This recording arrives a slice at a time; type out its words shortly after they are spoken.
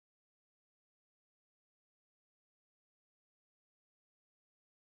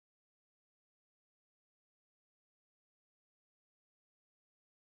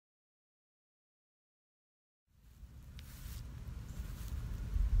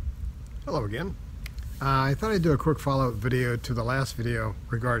Hello again. I thought I'd do a quick follow-up video to the last video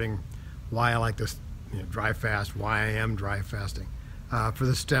regarding why I like this dry fast, why I am dry fasting for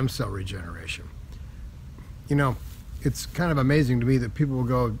the stem cell regeneration. It's kind of amazing to me that people will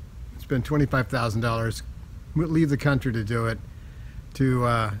go spend $25,000, leave the country to do it,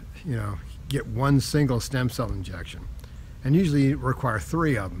 to get one single stem cell injection, and usually you require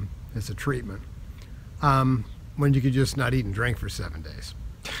 3 of them as a treatment, when you could just not eat and drink for 7 days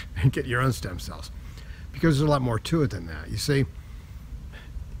and get your own stem cells, because there's a lot more to it than that. You see,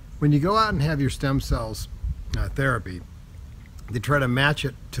 when you go out and have your stem cells therapy, they try to match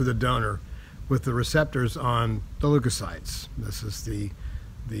it to the donor with the receptors on the leukocytes. This is the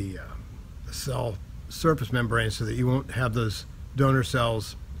cell surface membrane, so that you won't have those donor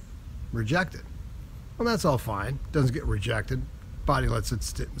cells rejected. Well, that's all fine. It doesn't get rejected. Body lets it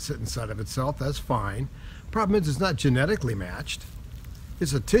sit inside of itself. That's fine. Problem is, it's not genetically matched.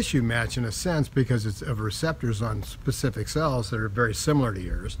 It's a tissue match in a sense, because it's of receptors on specific cells that are very similar to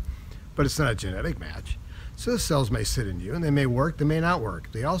yours, but it's not a genetic match. So the cells may sit in you, and they may work, they may not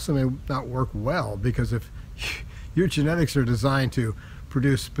work. They also may not work well, because if your genetics are designed to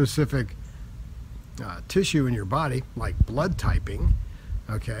produce specific tissue in your body, like blood typing,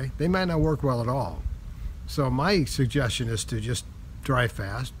 okay, they might not work well at all. So my suggestion is to just dry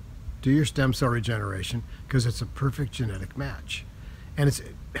fast, do your stem cell regeneration, because it's a perfect genetic match. And it's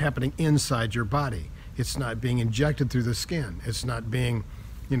happening inside your body. It's not being injected through the skin. It's not being,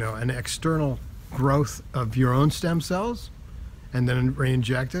 an external growth of your own stem cells and then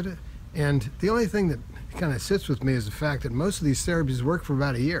re-injected. And the only thing that kind of sits with me is the fact that most of these therapies work for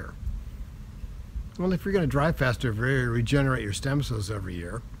about a year. Well, if you're going to dry fast every year, regenerate your stem cells every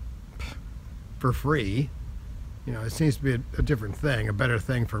year for free, it seems to be a different thing, a better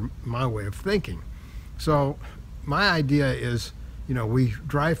thing for my way of thinking. So my idea is, we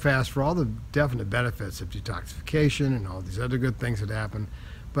dry fast for all the definite benefits of detoxification and all these other good things that happen.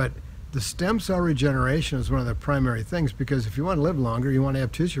 But the stem cell regeneration is one of the primary things, because if you want to live longer, you want to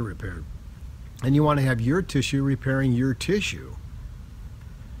have tissue repaired. And you want to have your tissue repairing your tissue.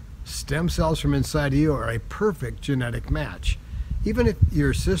 Stem cells from inside of you are a perfect genetic match. Even if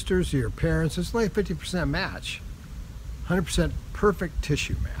your sisters or your parents, it's only a 50% match. 100% perfect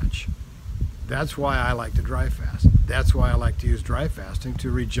tissue match. That's why I like to dry fast. That's why I like to use dry fasting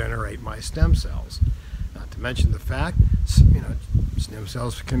to regenerate my stem cells. Not to mention the fact, stem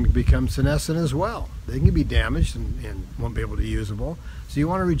cells can become senescent as well. They can be damaged and won't be able to be usable. So you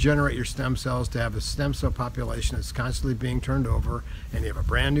want to regenerate your stem cells to have a stem cell population that's constantly being turned over, and you have a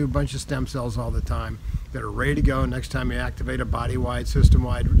brand new bunch of stem cells all the time that are ready to go next time you activate a body-wide,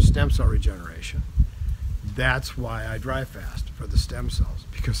 system-wide stem cell regeneration. That's why I dry fast for the stem cells,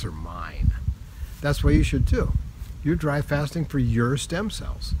 because they're mine. That's why you should too. You're dry fasting for your stem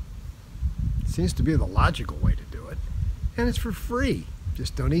cells. It seems to be the logical way to do it. And it's for free.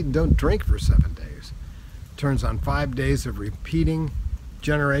 Just don't eat and don't drink for 7 days. It turns on 5 days of repeating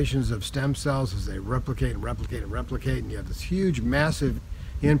generations of stem cells as they replicate and replicate and replicate, and you have this huge, massive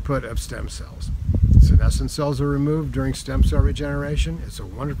input of stem cells. Senescent cells are removed during stem cell regeneration. It's a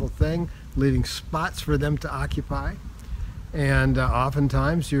wonderful thing, leaving spots for them to occupy. And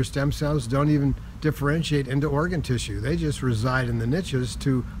oftentimes your stem cells don't even differentiate into organ tissue. They just reside in the niches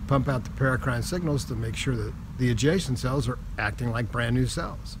to pump out the paracrine signals to make sure that the adjacent cells are acting like brand new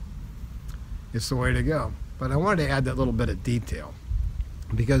cells. It's the way to go. But I wanted to add that little bit of detail,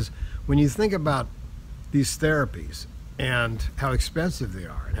 because when you think about these therapies and how expensive they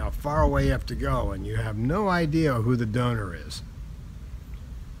are and how far away you have to go, and you have no idea who the donor is,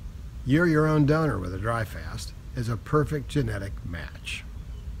 you're your own donor with a dry fast is a perfect genetic match.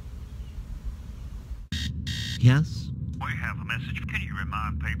 Yes? We have a message. Can you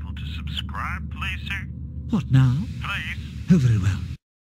remind people to subscribe, please, sir? What now? Please. Oh, very well.